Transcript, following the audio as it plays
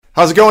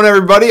How's it going,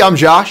 everybody? I'm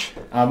Josh.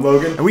 I'm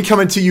Logan. And we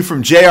coming to you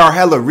from J.R.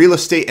 Hella Real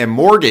Estate and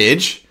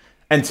Mortgage.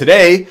 And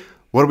today,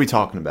 what are we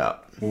talking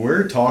about?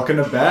 We're talking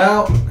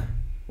about...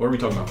 What are we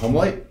talking about?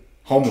 Homelight?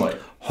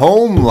 Homelight.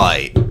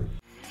 Homelight.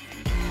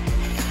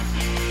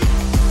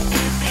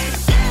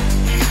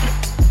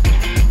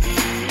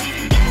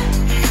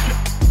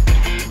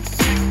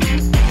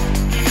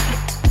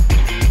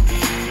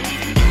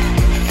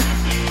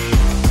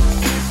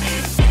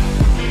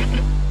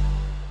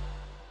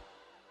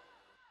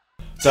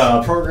 It's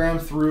a program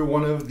through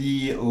one of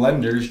the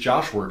lenders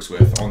Josh works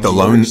with on the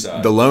loan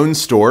side. The Loan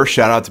Store.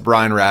 Shout out to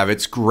Brian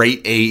Ravitz.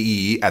 Great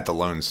AE at the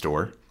Loan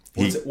Store.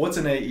 What's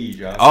an AE,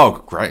 Josh?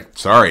 Oh, great.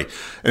 Sorry.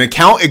 An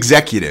account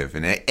executive.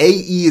 An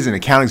AE is an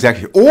account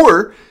executive.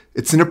 Or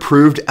it's an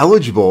approved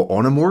eligible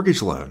on a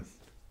mortgage loan.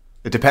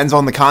 It depends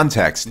on the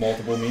context.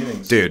 Multiple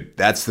meanings. Dude,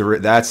 that's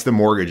the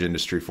mortgage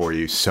industry for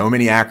you. So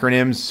many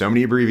acronyms, so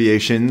many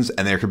abbreviations,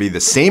 and there could be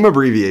the same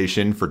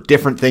abbreviation for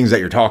different things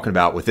that you're talking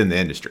about within the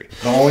industry.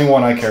 The only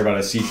one I care about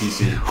is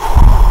CTC.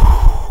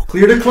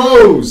 Clear to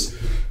close.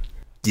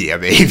 Yeah,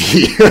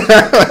 baby.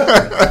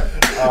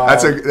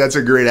 That's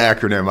a great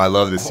acronym. I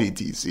love the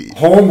CTC.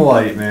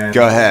 Homelight, man.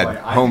 Go ahead.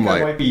 I Homelight.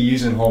 think I might be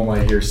using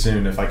Homelight here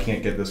soon if I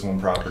can't get this one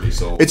property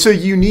sold. It's a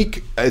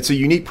unique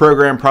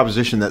program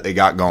proposition that they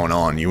got going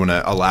on. You want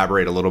to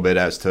elaborate a little bit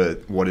as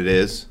to what it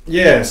is?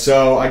 Yeah,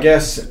 so I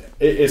guess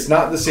it's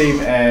not the same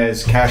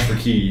as Cash for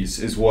Keys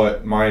is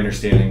what my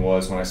understanding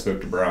was when I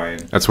spoke to Brian.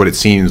 That's what it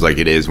seems like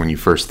it is when you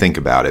first think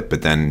about it,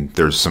 but then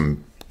there's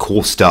some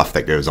cool stuff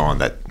that goes on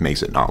that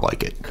makes it not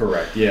like it.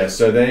 Correct, yeah.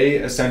 So they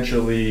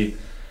essentially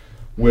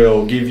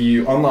will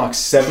unlock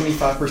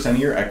 75% of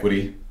your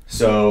equity.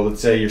 So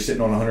let's say you're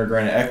sitting on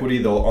 $100,000 of equity,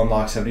 they'll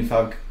unlock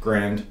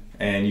 $75,000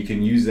 and you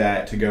can use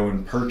that to go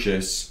and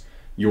purchase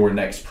your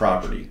next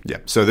property. Yeah.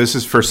 So this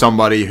is for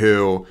somebody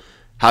who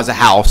has a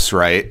house,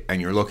 right? And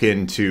you're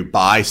looking to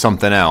buy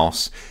something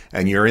else,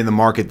 and you're in the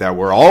market that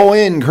we're all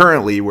in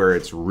currently where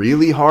it's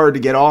really hard to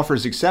get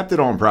offers accepted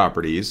on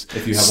properties.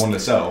 If you have one to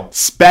sell.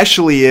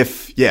 Especially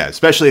if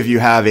you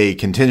have a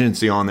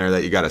contingency on there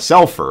that you got to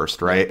sell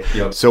first, right?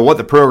 Yep. So what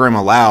the program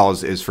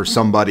allows is for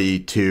somebody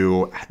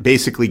to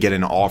basically get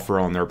an offer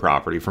on their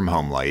property from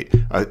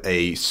Homelight,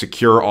 a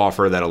secure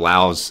offer that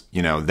allows,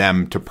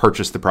 them to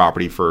purchase the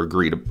property for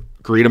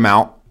agreed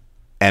amount.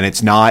 And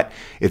it's not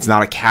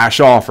a cash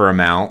offer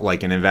amount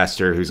like an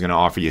investor who's going to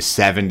offer you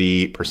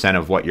 70%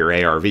 of what your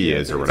ARV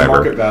is or whatever. It's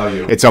a market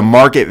value. It's a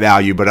market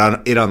value,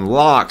 but it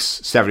unlocks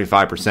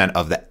 75%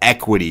 of the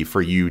equity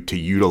for you to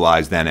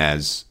utilize then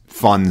as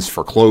funds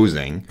for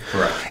closing.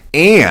 Correct.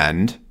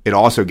 And it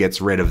also gets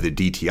rid of the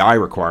DTI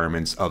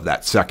requirements of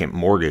that second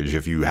mortgage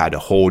if you had to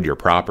hold your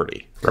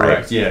property.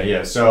 Correct. Right?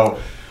 Yeah. So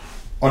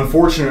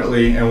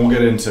unfortunately, and we'll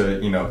get into,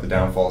 the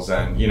downfalls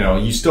then,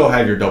 you still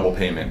have your double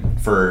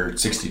payment for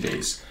 60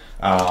 days.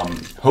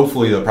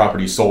 Hopefully the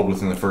property's sold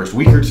within the first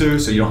week or two,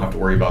 so you don't have to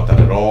worry about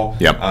that at all.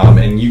 Yep.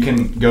 And you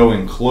can go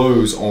and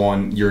close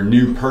on your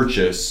new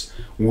purchase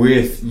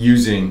with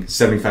using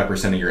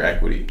 75% of your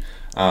equity.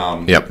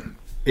 Yep.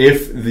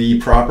 If the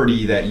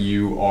property that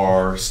you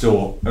are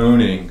still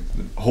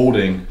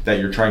holding, that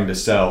you're trying to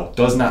sell,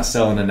 does not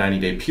sell in a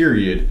 90-day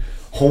period,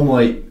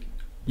 Homelight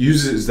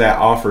uses that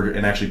offer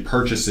and actually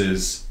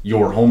purchases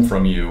your home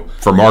from you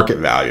for market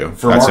value.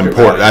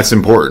 That's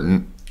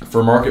important.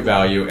 For market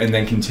value, and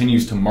then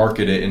continues to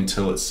market it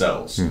until it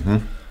sells. Mm-hmm.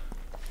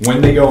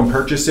 When they go and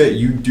purchase it,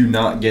 you do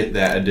not get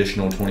that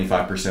additional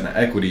 25% of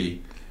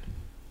equity,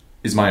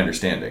 is my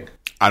understanding.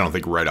 I don't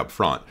think right up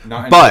front.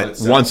 But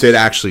once it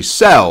actually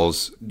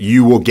sells,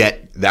 you will get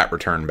that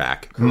return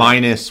back. Correct.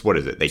 Minus, what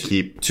is it? They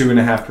keep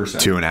 2.5%.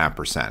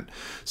 2.5%.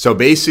 So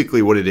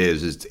basically what it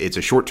is it's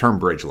a short-term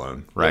bridge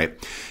loan, right?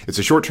 Yep. It's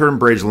a short-term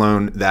bridge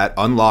loan that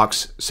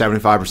unlocks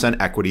 75%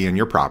 equity in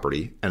your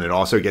property, and it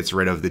also gets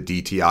rid of the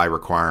DTI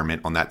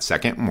requirement on that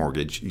second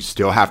mortgage. You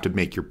still have to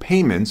make your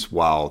payments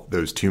while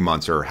those 2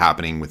 months are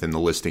happening within the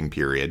listing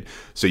period.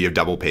 So you have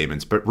double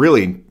payments, but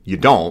really you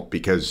don't,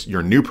 because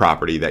your new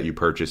property that you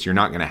purchase, you're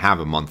not going to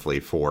have a monthly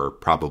for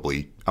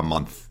probably a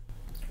month.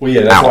 Well,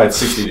 yeah, that's why it's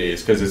 60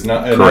 days, because it's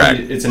not.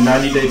 It's a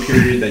 90-day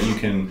period that you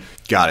can.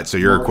 Got it. So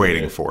you're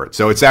equating for it.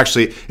 So it's a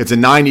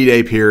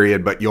 90-day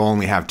period, but you'll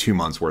only have 2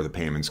 months worth of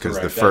payments because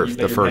the first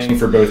paying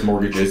for both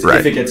mortgages. Right.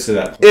 If it gets to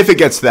that point. If it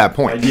gets to that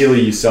point. Ideally,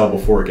 you sell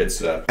before it gets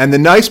to that. And the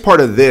nice part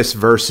of this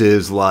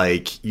versus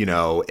a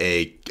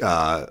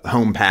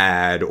home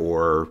pad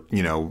or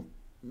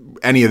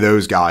any of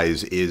those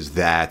guys is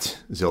that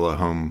Zillow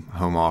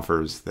home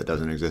offers that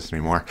doesn't exist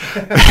anymore.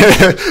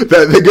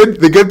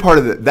 the good part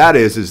of that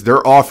is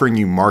they're offering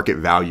you market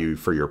value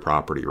for your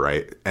property,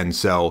 right? And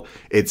so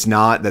it's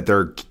not that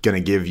they're going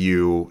to give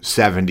you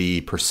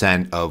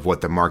 70% of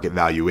what the market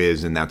value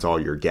is and that's all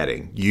you're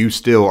getting. You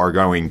still are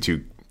going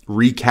to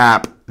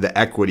recap the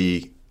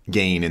equity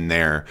gain in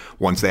there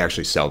once they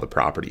actually sell the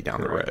property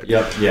down the road.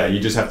 Yep. Yeah. You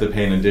just have to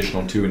pay an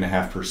additional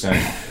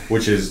 2.5%,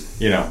 which is,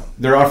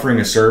 they're offering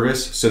a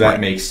service, so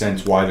that makes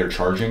sense why they're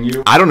charging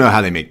you. I don't know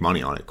how they make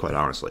money on it, quite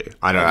honestly.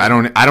 I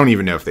don't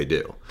even know if they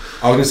do.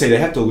 I was gonna say they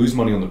have to lose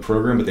money on the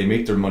program, but they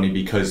make their money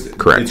because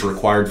it's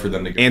required for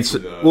them to go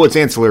it's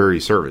ancillary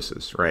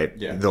services, right?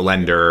 Yeah. The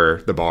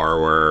lender, the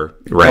borrower,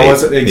 right?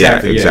 Oh,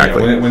 exactly.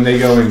 Yeah. When they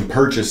go and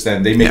purchase,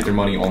 then they make their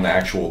money on the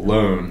actual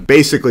loan.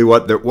 Basically,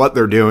 what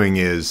they're doing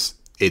is,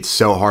 it's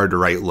so hard to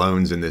write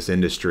loans in this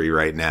industry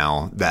right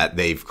now that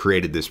they've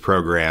created this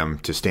program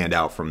to stand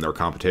out from their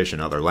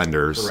competition, other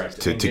lenders,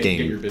 to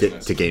gain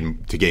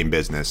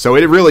business. So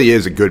it really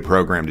is a good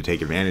program to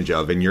take advantage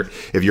of. And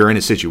if you're in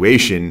a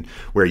situation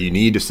where you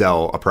need to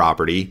sell a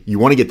property, you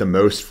want to get the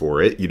most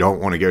for it. You don't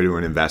want to go to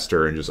an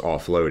investor and just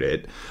offload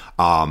it.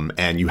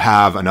 And you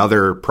have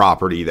another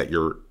property that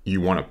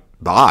you want to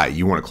buy,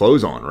 you want to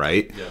close on,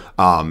 right?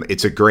 Yeah.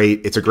 It's a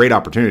great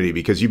opportunity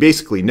because you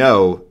basically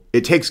know.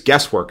 It takes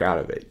guesswork out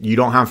of it. You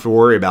don't have to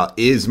worry about,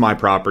 is my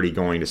property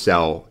going to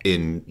sell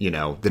in,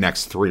 the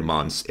next 3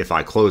 months if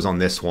I close on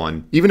this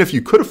one, even if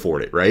you could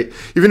afford it, right?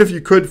 Even if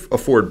you could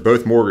afford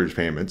both mortgage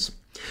payments,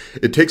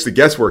 it takes the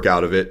guesswork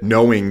out of it,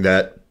 knowing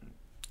that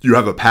you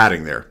have a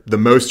padding there. The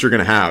most you're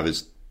going to have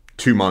is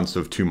 2 months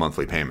of 2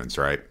 monthly payments,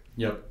 right?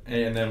 Yep.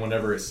 And then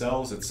whenever it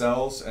sells,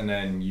 and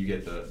then you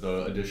get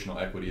the additional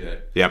equity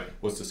that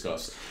was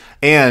discussed.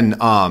 And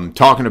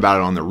talking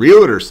about it on the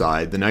realtor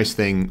side, the nice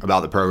thing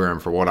about the program,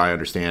 for what I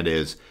understand,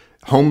 is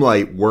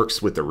Homelight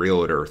works with the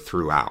realtor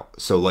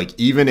throughout. So like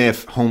even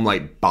if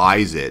Homelight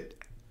buys it,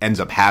 ends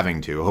up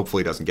having to,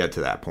 hopefully it doesn't get to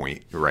that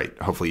point, right?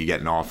 Hopefully you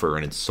get an offer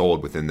and it's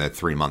sold within the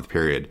 3-month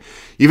period.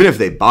 Even if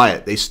they buy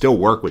it, they still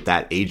work with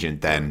that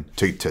agent then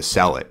to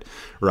sell it,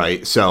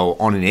 right? So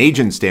on an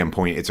agent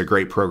standpoint, it's a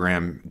great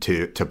program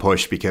to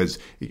push because,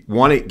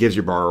 one, it gives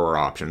your borrower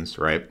options,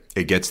 right?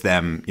 It gets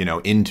them,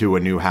 into a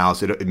new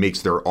house. It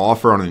makes their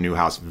offer on a new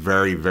house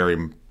very,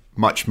 very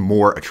much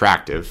more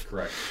attractive.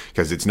 Correct.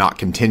 Because it's not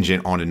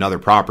contingent on another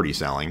property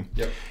selling.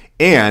 Yep.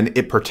 And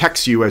it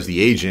protects you as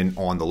the agent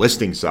on the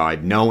listing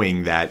side,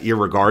 knowing that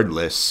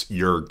irregardless,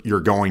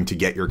 you're going to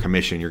get your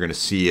commission. You're going to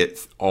see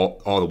it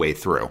all the way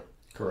through.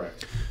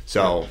 Correct.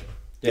 So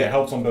yeah, it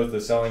helps on both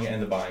the selling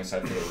and the buying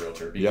side for the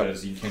realtor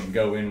because you can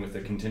go in with a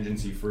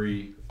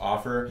contingency-free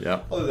offer,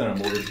 other than a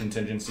mortgage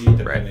contingency,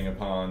 depending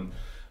upon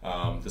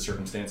the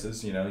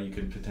circumstances. You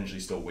could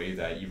potentially still waive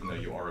that even though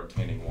you are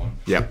obtaining one.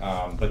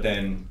 But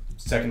then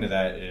second to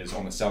that is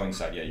on the selling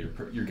side,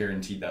 you're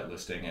guaranteed that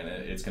listing and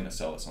it's going to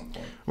sell at some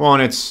point. Well,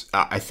 and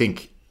I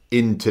think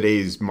in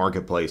today's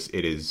marketplace,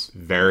 it is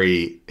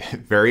very,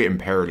 very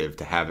imperative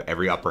to have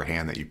every upper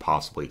hand that you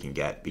possibly can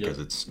get because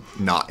it's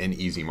not an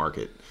easy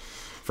market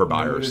for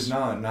buyers.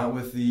 No, it is not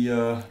with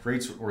the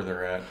rates where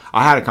they're at.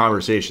 I had a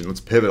conversation.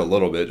 Let's pivot a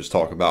little bit. Just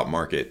talk about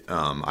market.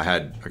 I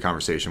had a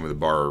conversation with a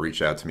borrower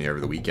reached out to me over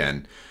the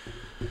weekend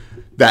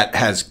that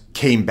has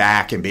came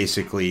back and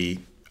basically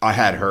I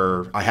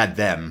had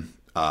them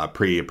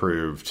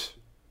pre-approved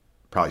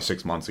probably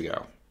 6 months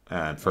ago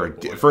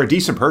for a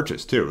decent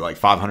purchase too, like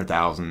 $500,000,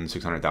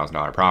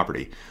 $600,000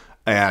 property,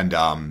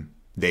 and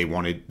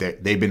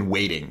they've been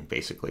waiting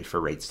basically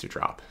for rates to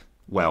drop.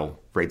 Well,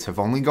 rates have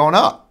only gone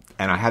up.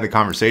 And I had a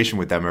conversation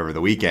with them over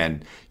the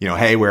weekend,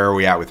 hey, where are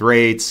we at with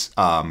rates?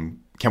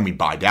 Can we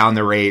buy down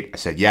the rate? I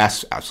said,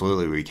 yes,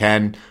 absolutely we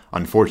can.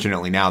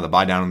 Unfortunately, now the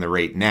buy down on the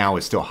rate now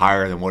is still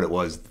higher than what it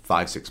was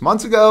 5-6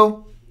 months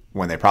ago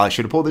when they probably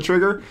should have pulled the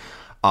trigger.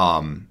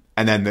 And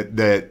then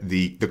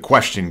the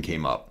question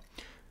came up.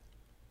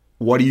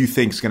 What do you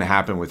think is going to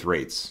happen with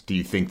rates? Do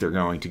you think they're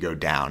going to go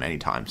down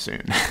anytime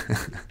soon?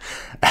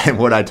 And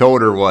what I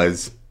told her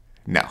was,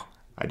 no.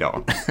 I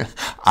don't.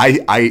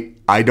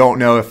 I don't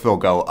know if they'll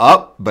go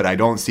up, but I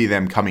don't see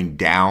them coming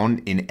down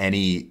in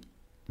any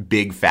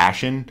big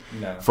fashion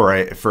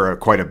for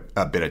quite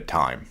a bit of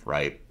time,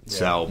 right? Yeah.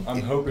 So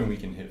I'm hoping we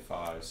can hit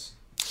 5s.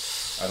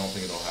 I don't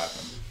think it'll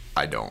happen.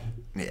 I don't.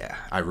 Yeah,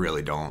 I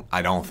really don't.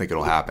 I don't think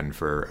it'll happen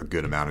for a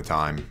good amount of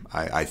time.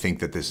 I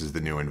think that this is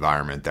the new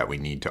environment that we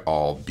need to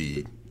all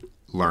be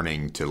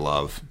learning to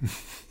love.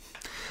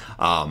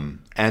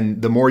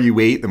 And the more you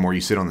wait, the more you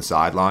sit on the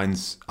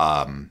sidelines.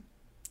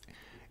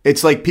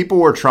 It's like people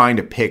were trying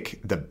to pick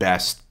the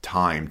best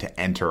time to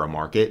enter a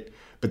market,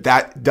 but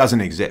that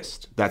doesn't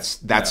exist.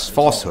 That's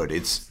falsehood.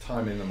 It's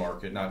time in the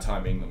market, not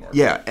timing the market.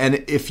 Yeah,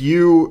 and if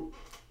you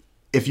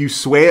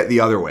sway it the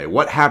other way,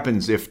 what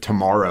happens if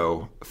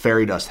tomorrow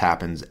fairy dust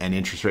happens and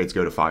interest rates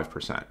go to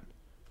 5%?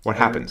 What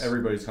happens?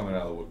 Everybody's coming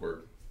out of the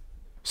woodwork.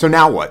 So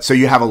now what? So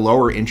you have a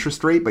lower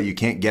interest rate, but you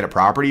can't get a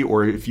property,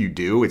 or if you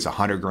do, it's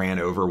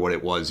 $100,000 over what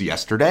it was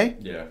yesterday.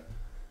 Yeah.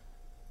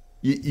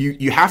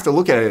 You have to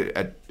look at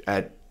it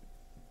at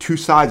two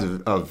sides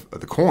of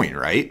the coin,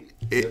 right?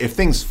 If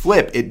things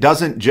flip, it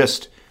doesn't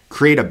just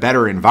create a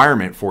better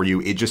environment for you.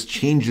 It just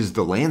changes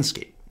the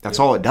landscape. That's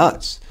all it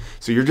does.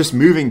 So you're just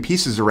moving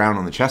pieces around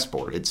on the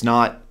chessboard.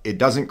 It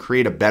doesn't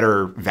create a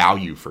better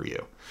value for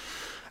you.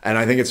 And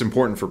I think it's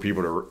important for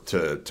people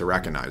to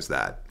recognize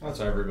that. That's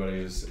how everybody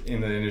is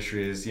in the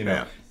industry is,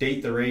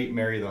 date the rate,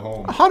 marry the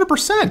home.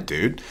 100%,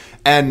 dude.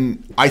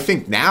 And I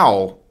think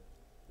now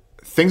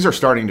things are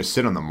starting to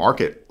sit on the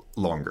market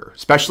longer,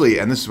 especially,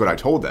 and this is what I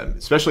told them,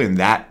 especially in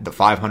the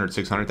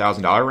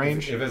 $500,000-$600,000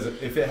 range.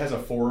 If it has a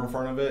 4 in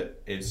front of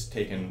it, it's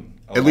taken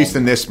at least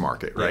in this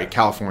market, right? Yeah.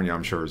 California,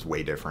 I'm sure, is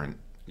way different.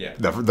 Yeah,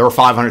 there are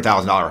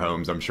 $500,000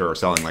 homes, I'm sure, are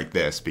selling like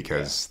this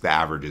because the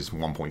average is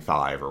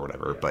 1.5 or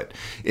whatever. Yeah. But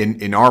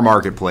in our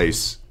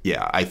marketplace,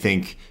 yeah, I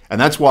think,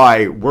 and that's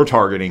why we're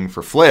targeting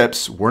for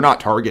flips. We're not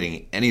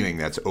targeting anything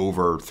that's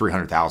over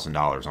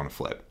 $300,000 on a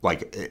flip,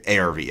 like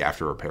ARV,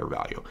 after repair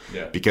value,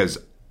 because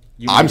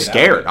I'm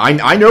scared.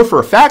 I know for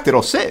a fact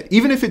it'll sit.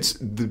 Even if it's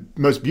the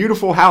most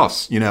beautiful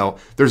house,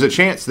 there's a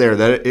chance there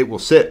that it will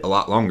sit a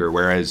lot longer.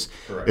 Whereas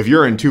if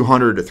you're in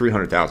 $200,000 to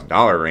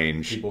 $300,000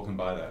 range, people can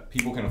buy that.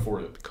 People can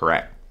afford it.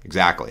 Correct.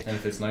 Exactly. And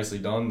if it's nicely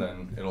done,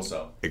 then it'll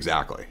sell.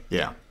 Exactly.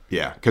 Yeah.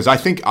 Yeah. Because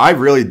I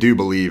really do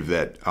believe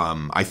that.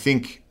 I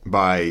think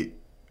and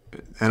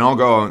I'll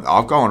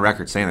go on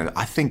record saying that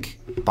I think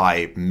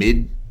by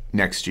mid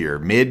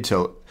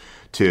to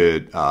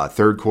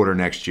third quarter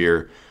next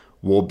year,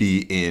 we'll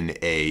be in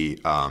a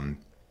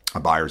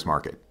buyer's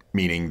market,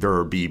 meaning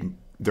there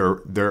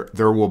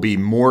will be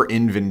more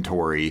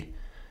inventory,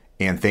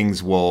 and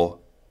things will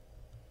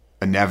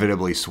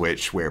inevitably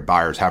switch where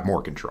buyers have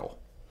more control.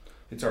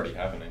 It's already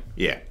happening.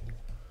 Yeah,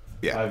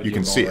 you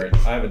can see it.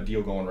 I have a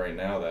deal going right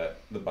now that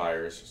the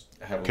buyers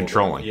have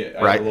controlling.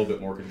 A little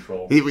bit more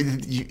control.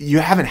 You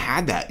haven't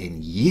had that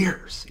in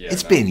years.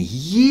 It's been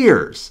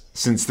years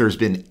since there's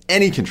been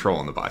any control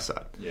on the buy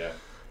side. Yeah.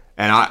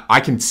 And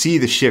I can see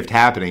the shift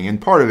happening,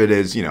 and part of it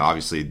is,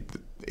 obviously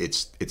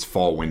it's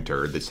fall,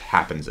 winter. This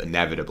happens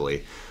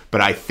inevitably,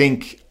 but I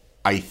think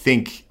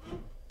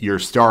you're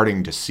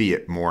starting to see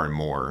it more and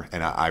more,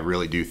 and I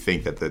really do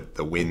think that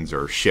the winds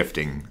are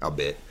shifting a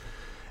bit,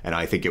 and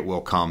I think it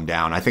will calm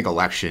down. I think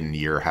election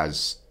year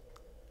has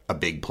a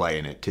big play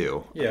in it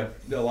too. Yeah,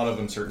 a lot of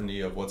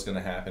uncertainty of what's going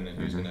to happen and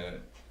who's going to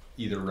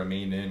either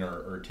remain in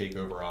or take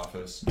over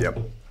office.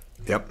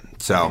 Yep.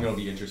 So I think it'll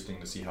be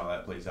interesting to see how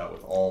that plays out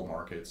with all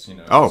markets.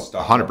 Stock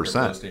 100%. market,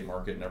 real estate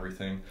market, and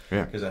everything.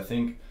 Yeah. Because I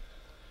think,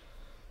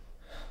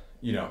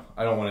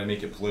 I don't want to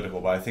make it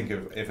political, but I think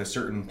if a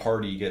certain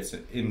party gets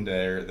in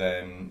there,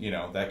 then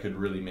that could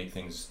really make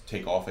things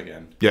take off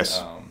again.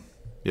 Yes.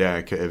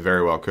 It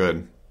very well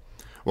could.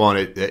 Well, and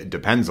it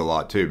depends a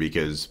lot too,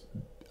 because,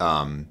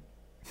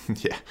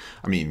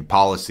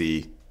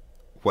 policy.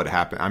 What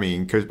happened? I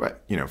mean, because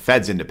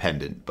Fed's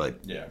independent, but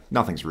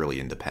nothing's really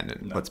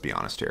independent. No. Let's be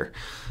honest here.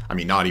 I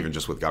mean, not even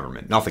just with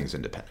government. Nothing's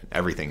independent.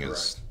 Everything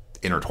is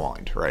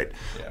intertwined, right?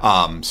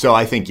 Yeah. So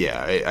I think,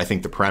 I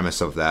think the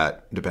premise of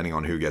that, depending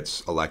on who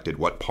gets elected,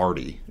 what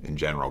party in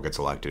general gets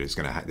elected, is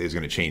going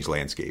to change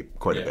landscape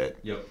quite a bit.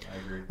 Yep, I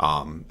agree.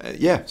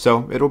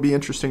 So it'll be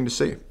interesting to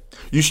see.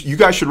 You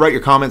guys should write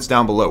your comments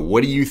down below.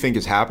 What do you think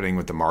is happening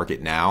with the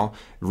market now?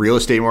 Real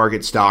estate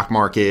market, stock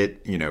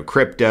market,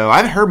 crypto. I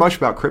haven't heard much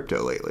about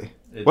crypto lately.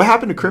 What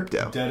happened to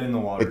crypto? Dead in the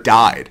water. It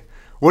died.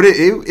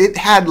 It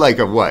had like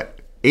a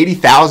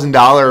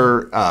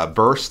 $80,000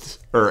 burst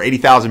or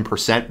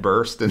 80,000%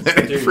 burst, and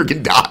then it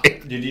freaking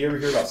died. Did you ever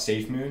hear about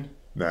SafeMoon?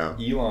 No.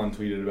 Elon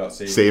tweeted about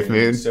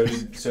SafeMoon.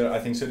 SafeMoon? I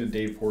think so did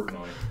Dave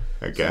Portnoy.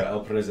 Okay. So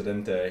El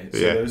Presidente.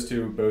 So those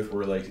two both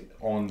were like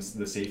on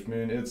the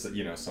SafeMoon. It's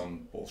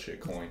some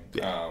bullshit coin.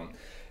 Yeah.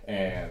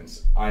 And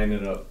I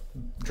ended up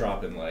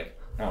dropping like,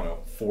 I don't know,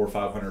 $400 or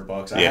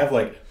 $500. I have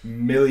like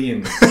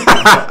millions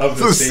of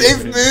the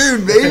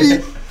SafeMoon,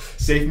 baby.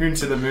 SafeMoon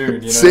to the moon.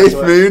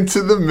 SafeMoon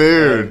to the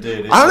moon.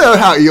 Dude, I don't know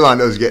how Elon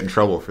doesn't get in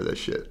trouble for this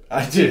shit.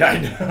 I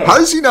know. How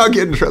does he not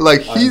get in trouble?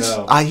 Like he's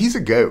a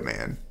goat,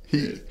 man.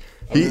 He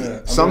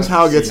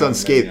somehow gets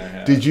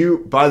unscathed. Did you?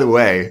 By the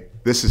way.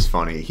 This is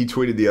funny. He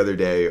tweeted the other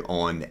day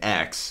on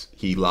X.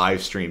 He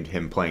live streamed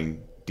him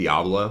playing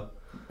Diablo.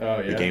 Oh,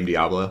 yeah. The game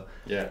Diablo.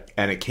 Yeah.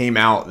 And it came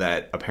out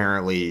that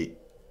apparently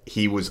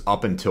he was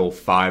up until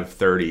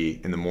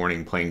 5:30 in the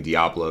morning playing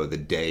Diablo the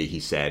day he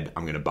said,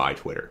 "I'm going to buy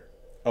Twitter."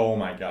 Oh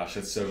my gosh,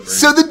 that's so great.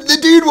 So the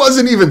dude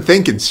wasn't even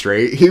thinking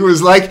straight. He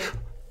was like,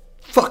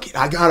 "Fuck it,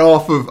 I got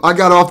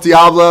off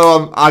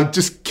Diablo. I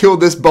just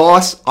killed this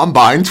boss. I'm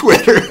buying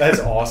Twitter." That's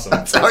awesome.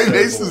 That's how he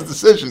makes his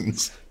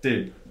decisions,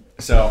 dude.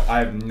 So I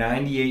have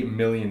 98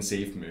 million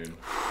SafeMoon,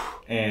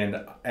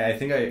 and I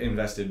think I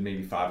invested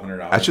maybe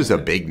 $500. That's just a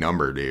big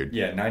number, dude.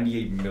 Yeah,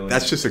 98 million.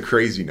 That's just a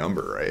crazy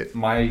number, right?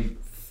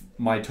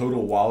 My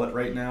total wallet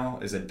right now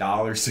is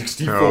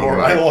 $1.64.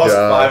 Oh I lost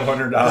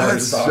 $500.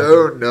 That's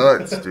so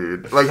nuts,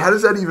 dude. Like, how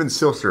does that even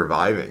still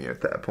surviving at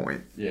that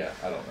point? Yeah,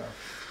 I don't know.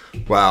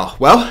 Wow.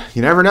 Well,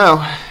 you never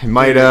know. It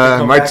might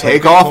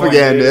take off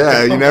again. Dude.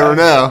 Yeah, you never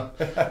know.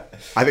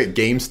 I think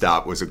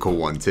GameStop was a cool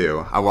one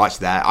too. I watched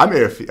that. I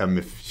made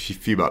a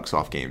few bucks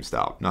off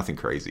GameStop. Nothing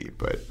crazy,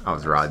 but I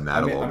was riding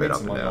that a little bit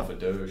up and down. Off of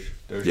Doge.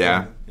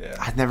 Yeah.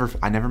 I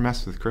never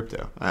messed with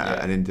crypto.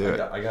 I didn't do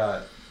it.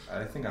 I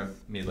I think I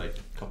made like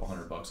a couple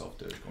 $100 off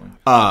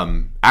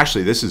Dogecoin.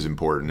 Actually, this is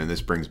important, and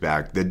this brings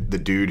back the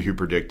dude who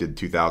predicted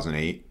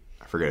 2008.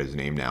 I forget his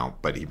name now,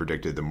 but he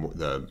predicted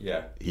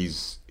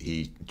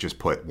he just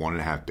put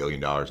 $1.5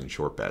 billion in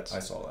short bets. I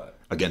saw that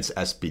against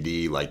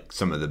SPD, like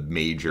some of the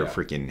major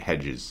freaking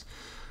hedges.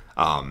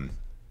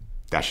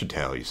 That should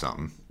tell you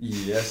something.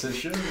 Yes, it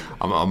should.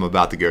 I'm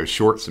about to go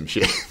short some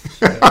shit.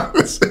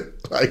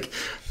 Like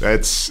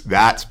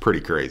that's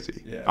pretty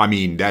crazy. Yeah. I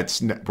mean,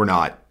 we're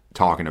not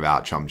talking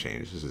about chump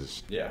change. This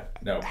is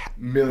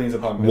millions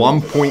upon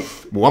millions.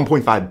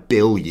 1.5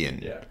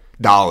 billion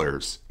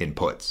dollars in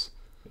puts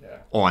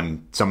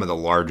on some of the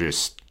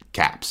largest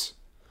caps,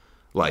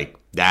 like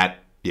that.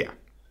 Yeah.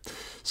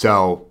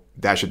 So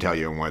that should tell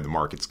you where the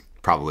market's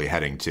probably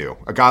heading to.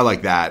 A guy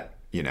like that,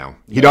 he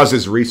does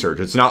his research.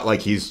 It's not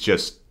like he's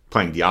just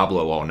playing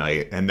Diablo all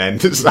night and then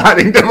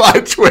deciding to buy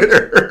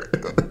Twitter.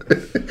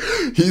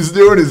 He's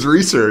doing his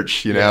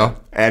research,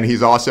 and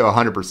he's also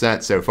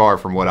 100% so far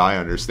from what I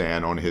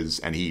understand on his,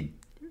 and he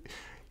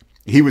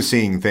was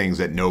seeing things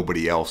that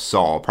nobody else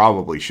saw,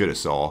 probably should have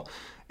saw,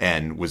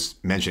 and was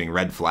mentioning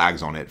red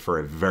flags on it for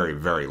a very,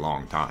 very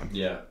long time.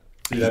 Yeah.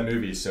 Dude, that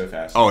movie is so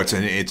fast. Oh, it's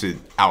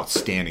an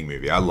outstanding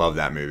movie. I love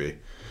that movie.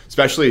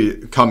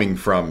 Especially coming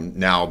from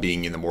now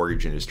being in the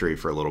mortgage industry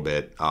for a little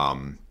bit,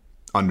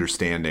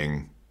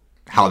 understanding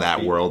how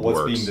that world works.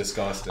 What's being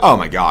discussed. Oh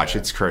my gosh,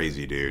 it's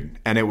crazy, dude.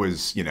 And it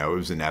was, it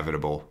was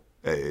inevitable.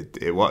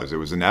 It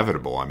was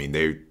inevitable. I mean,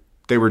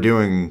 they were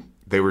doing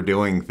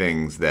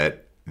things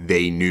that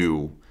they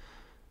knew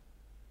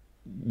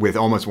with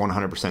almost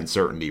 100%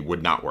 certainty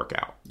would not work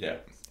out. Yeah.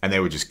 And they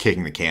were just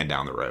kicking the can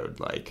down the road,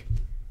 like,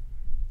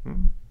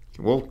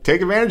 we'll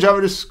take advantage of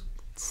it as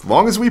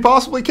long as we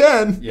possibly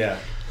can. Yeah.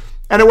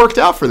 And it worked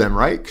out for them,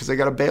 right? Because they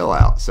got a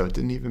bailout, so it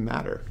didn't even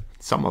matter.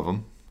 Some of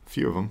them, a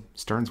few of them,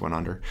 Stearns went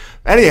under.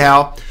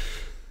 Anyhow,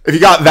 if you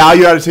got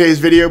value out of today's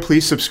video,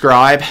 please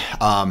subscribe.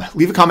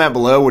 Leave a comment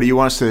below. What do you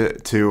want us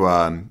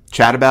to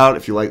chat about?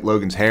 If you like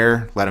Logan's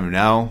hair, let him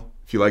know.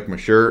 If you like my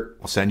shirt,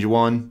 I'll send you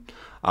one.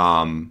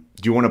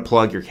 Do you want to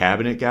plug your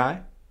cabinet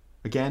guy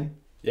again?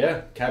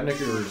 Yeah, Cabinet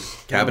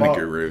Gurus. Cabinet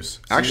Gurus.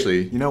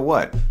 Actually, you know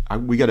what? I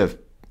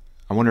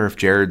wonder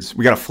if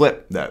we got a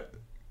flip that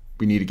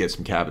we need to get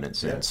some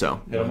cabinets in.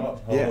 So hit them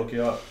up. I'll hook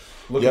you up.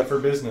 Looking for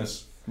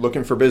business.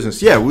 Looking for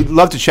business. Yeah, we'd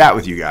love to chat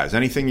with you guys.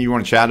 Anything you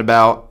want to chat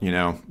about,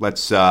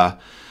 let's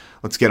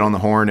get on the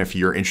horn. If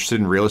you're interested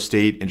in real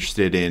estate,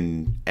 interested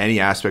in any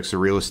aspects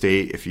of real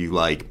estate, if you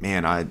like,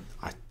 man, I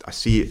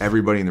see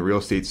everybody in the real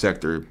estate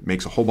sector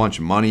makes a whole bunch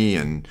of money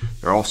and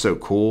they're all so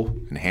cool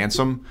and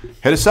handsome,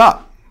 hit us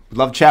up. We'd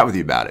love to chat with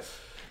you about it.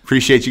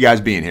 Appreciate you guys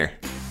being here.